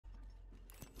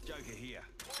smoker here.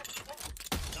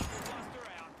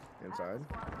 Inside.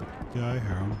 Yeah, I hear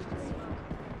him.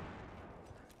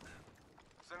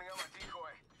 Sending out my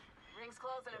decoy. Rings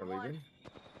closing They're in one. leaving.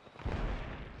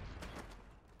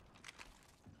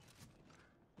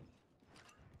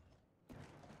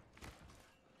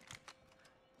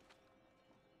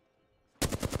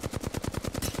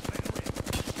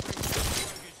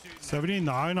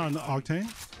 $79 on Octane.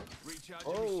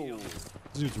 Oh,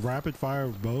 This dude's rapid fire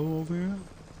bow over here.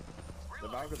 the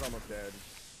Valk is almost dead.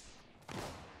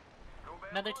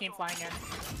 Another team flying in.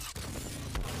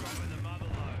 Dropping the mother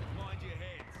load. Mind your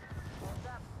heads. What's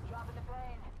up? Dropping the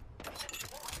plane.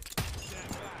 Stand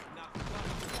back. Knuckle,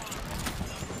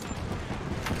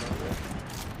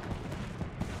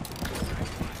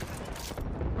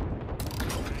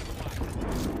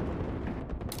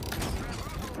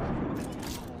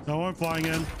 No one flying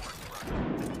in.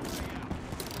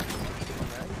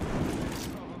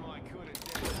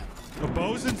 The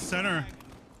bow's in center.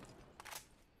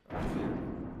 Yeah,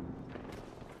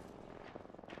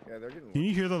 they're getting. Can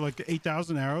you hear the like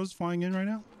 8,000 arrows flying in right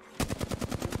now?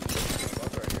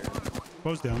 Both right here.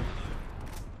 Bow's down.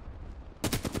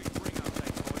 Bam!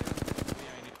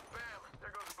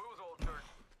 There goes Boo's old dirt.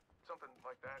 Something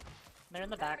like that. They're in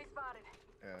the back. Enemy spotted.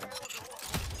 Yeah.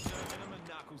 Serving them a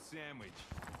knuckle sandwich.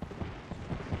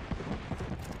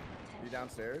 You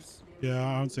downstairs? Yeah,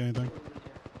 I don't see anything.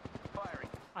 Firing.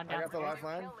 I'm I got the down.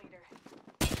 lifeline. Kill leader.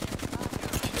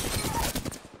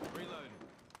 Reloading.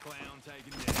 Clown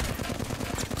taken down.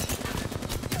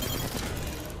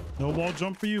 No wall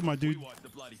jump for you, my We dude. wiped the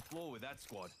bloody floor with that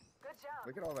squad. Good job.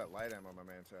 Look at all that light ammo my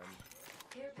man's had.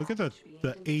 Look at the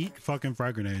 8 fucking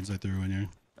frag grenades I threw in here.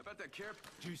 How about that care?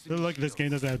 They're like this game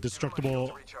doesn't have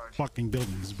destructible fucking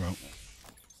buildings, bro.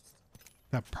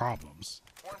 Have problems.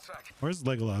 1 sec. Where's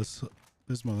Legolas?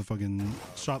 This motherfucking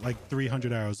shot like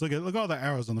 300 arrows. Look at all the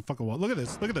arrows on the fucking wall. Look at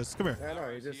this. Look at this. Come here. Yeah, no,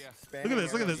 he just Yeah. spamming Look at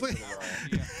this, look at arrows this, into the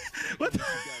wall. What the- Go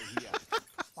here.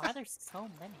 Why are there so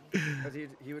many? Because he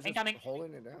was just Incoming.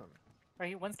 holding it down. Or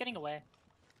one's getting away.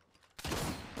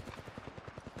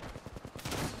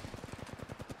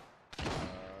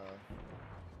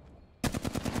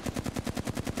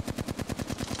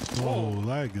 Whoa,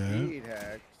 that good. Speed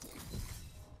hacks.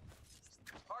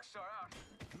 Hawkstar out.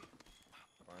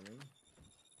 Funny.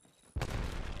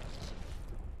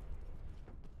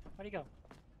 Where'd he go?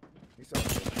 He saw it.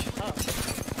 Oh.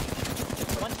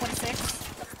 126,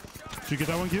 Did you get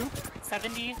that one, Q?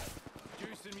 70,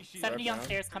 Juicing me shield. 70 on down.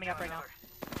 stairs coming up right now.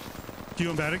 Q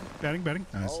and batting. Nice,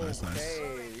 nice, nice.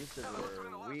 Okay, these two That must have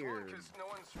been the were last one, weird. 'cause no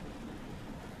one's...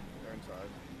 They're inside.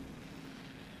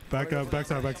 Backside.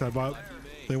 But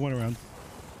they went around.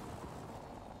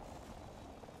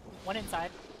 One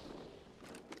inside.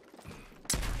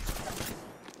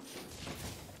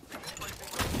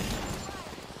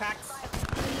 Cracks.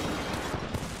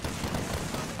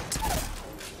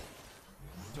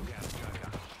 Took out a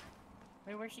joker.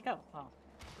 Wait, where'd she go? Oh.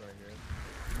 Right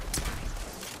here.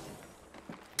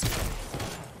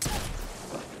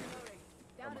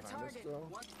 Down to Behind us target.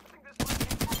 still. I think this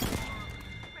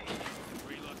might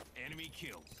be... Reload. Enemy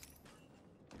kills.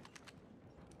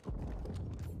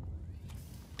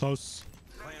 Close.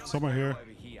 Clown Somewhere here.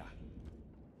 over here.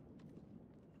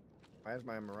 Why is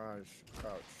my Mirage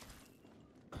crouch?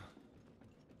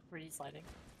 Where are you sliding?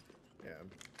 Yeah.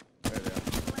 There it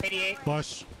is. 88.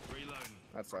 Flush. Reloading.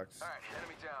 That sucks. Alright,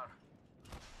 enemy down.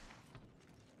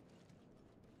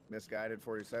 Misguided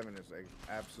 47 is like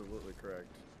absolutely correct.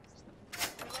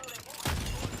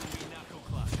 Enemy knuckle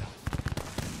cluster.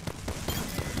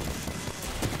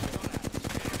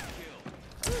 Kill.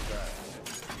 What is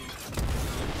that?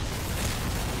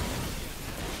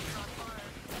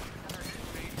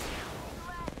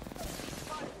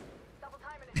 Double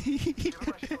timing it. Give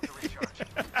my shield to recharge.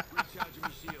 Recharging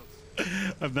my shields.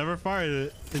 I've never fired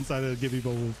it inside a Gibby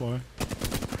bowl before. Spotted.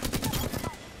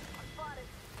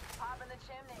 Pop in the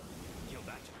chimney. Kill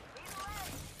that. He's away.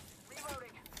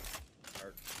 Reloading.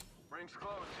 Rings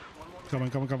closed. One more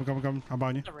Coming. I'm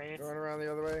behind you. The raid. Going around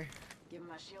the other way. Give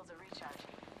my shields a recharge.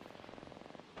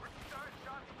 Start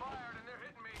shots fired and they're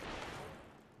hitting me.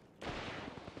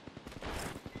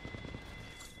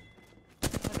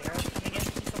 Are the arrows coming in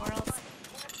from somewhere else?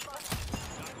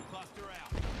 Knuckle cluster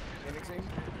out. Phoenix team?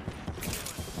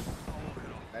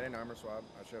 I didn't armor swap.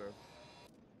 I should have.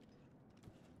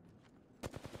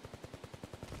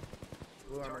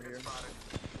 Blue armor here. Spotted.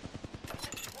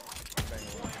 Bang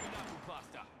away. Knuckle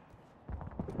cluster.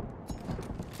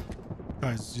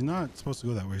 Guys, you're not supposed to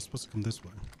go that way. You're supposed to come this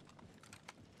way.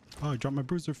 Oh, I dropped my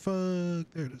bruiser. Fuck.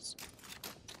 There it is.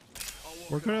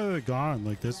 Where could I have gone?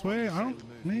 Like this way? I don't.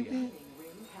 Maybe. Ring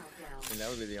countdown. And that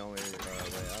would be the only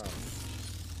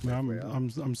way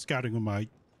out. I'm scouting with my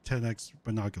 10x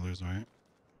binoculars, right?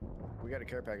 We got a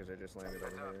care package that just landed over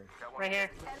here. Right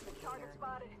here. Enemy target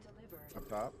spotted. Up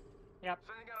top. Yep.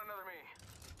 Sending out another me.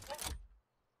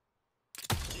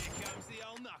 Here comes the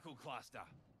old knuckle cluster.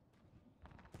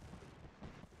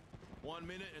 1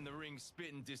 minute and the ring's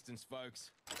spitting distance,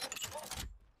 folks.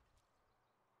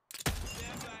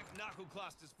 Stand back, knuckle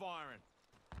cluster's firing.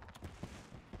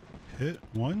 Hit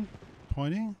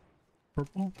 120.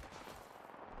 Purple.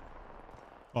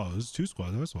 Oh, there's 2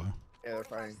 squads. That's why. Yeah, they're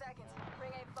fighting. Seconds.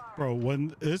 Ring ain't far. Bro,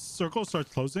 when this circle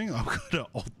starts closing, I'm gonna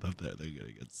ult them there. They're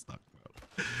gonna get stuck,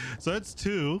 bro. So that's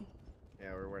 2.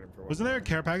 Yeah, we're waiting for one. Wasn't there a more.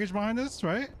 care package behind us,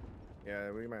 right?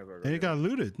 Yeah, we might as well go. And it get got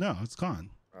looted. No, it's gone.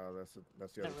 Oh, that's the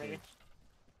The other team. rage.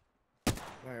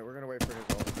 Alright, we're gonna wait for his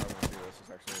ult. I want to see this.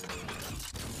 It's actually really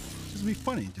This will be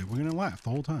funny, dude. We're gonna laugh the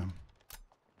whole time.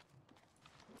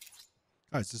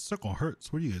 Guys, this circle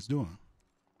hurts. What are you guys doing?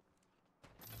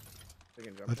 They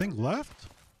can jump I think left.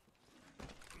 down.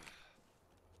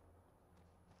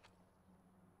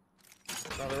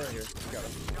 Oh, they're right here. Got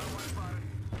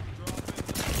him.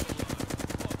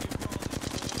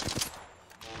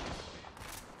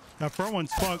 That front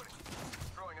one's fucked.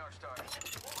 Throwing arch target.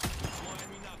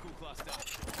 Enemy knuckle cluster.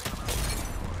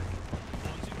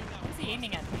 Who's he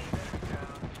aiming at me?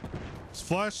 It's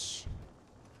flush.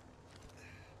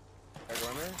 I go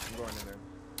in there? I'm going in there.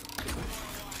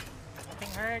 Nothing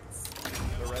hurts.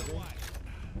 They're resin.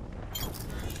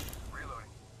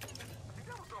 Reloading. I think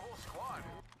that was the whole squad.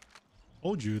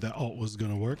 Told you that ult was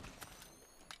gonna work.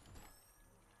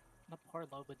 The poor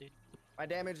Loba, dude. My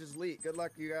damage is elite. Good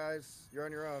luck, you guys. You're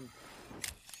on your own.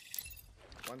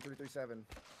 1337.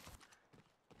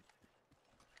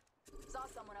 Saw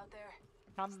someone out there.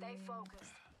 Stay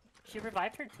focused. She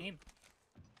revived her team.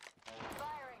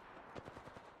 Firing.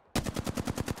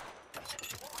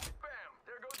 Bam!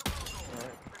 There goes the boozle.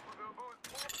 Alright.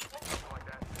 Like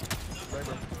that.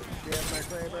 Kraber. Yeah, my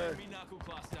Kraber. Enemy knuckle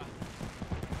cluster.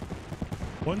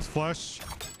 One's flush. Yeah,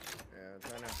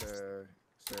 try not to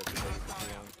stare at the base too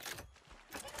long.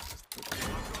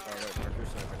 Oh, wait, Mark, you're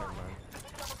sniping. Never mind.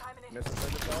 Double timing it. Miss it at the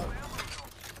top.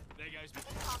 There goes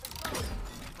Popping smoke.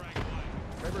 frag away.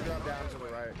 Kraber dropped down to the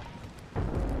right.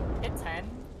 Hit 10.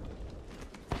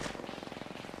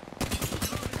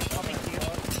 Oh, thank you.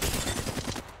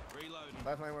 Reloading.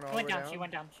 Last line went all She the went way down, down. she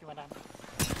went down, she went down.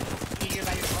 You're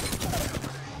by yourself.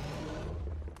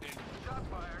 Shot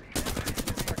fired.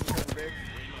 Fucking Kraber big.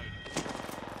 Reload.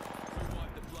 We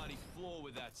wiped the bloody floor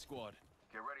with that squad.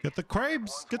 Get ready. Get the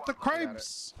crabes. Get the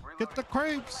crabes. Get the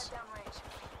crabes. Downrange.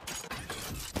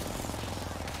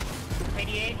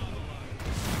 88.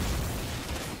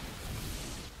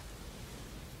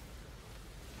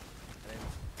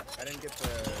 I didn't get the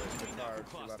card.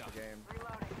 She left the game.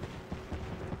 Reloading.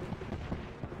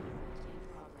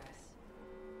 Progress.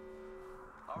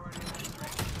 Already in this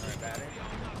ring. Alright, batting. The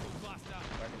old knuckle cluster.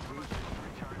 Fucking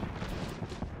teach.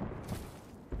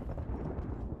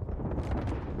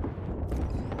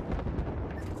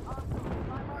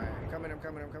 Alright, I'm coming. I'm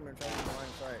trying to get the line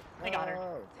of sight. I got her.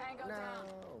 No. Tango No. down.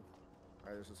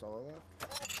 Alright, there's a solo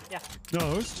left. Yeah.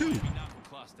 No, there's 2. Enemy knuckle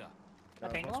cluster. No,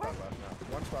 Okay, one no. spot left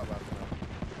now. One spot left now.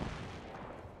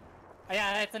 Oh,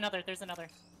 yeah, it's another. There's another.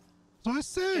 So I Yes,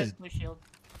 said. blue shield.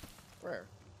 Where?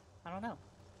 I don't know.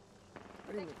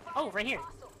 What do you mean? Oh, right here.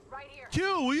 Hostile. Right here. Q,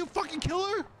 will you fucking kill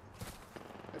her?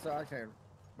 It's an Octane.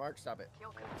 Mark, stop it.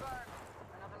 Kill confirmed.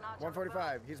 Another notch on the bow.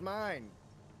 145. He's mine.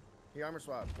 He armor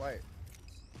swapped. White.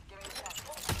 Give me a check.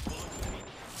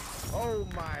 Oh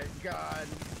my god.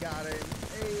 Got it.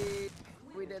 Hey.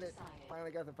 We did it.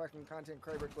 Finally got the fucking content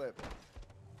Kraber clip.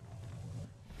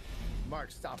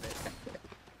 Mark, stop it.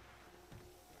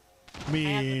 I I have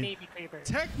the mean, baby creeper.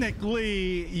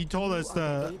 technically, you told us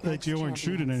that you weren't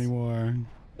shooting anymore.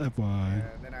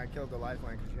 FYI. And then I killed the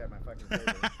lifeline because she had my fucking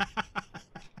Kraber.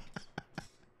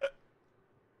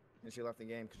 And she left the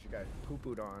game because she got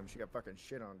poo-pooed on. She got fucking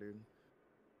shit on, dude.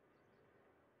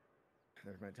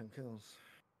 There's my 10 kills.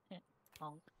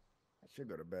 Honk. I should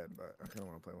go to bed, but I kind of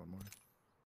want to play one more.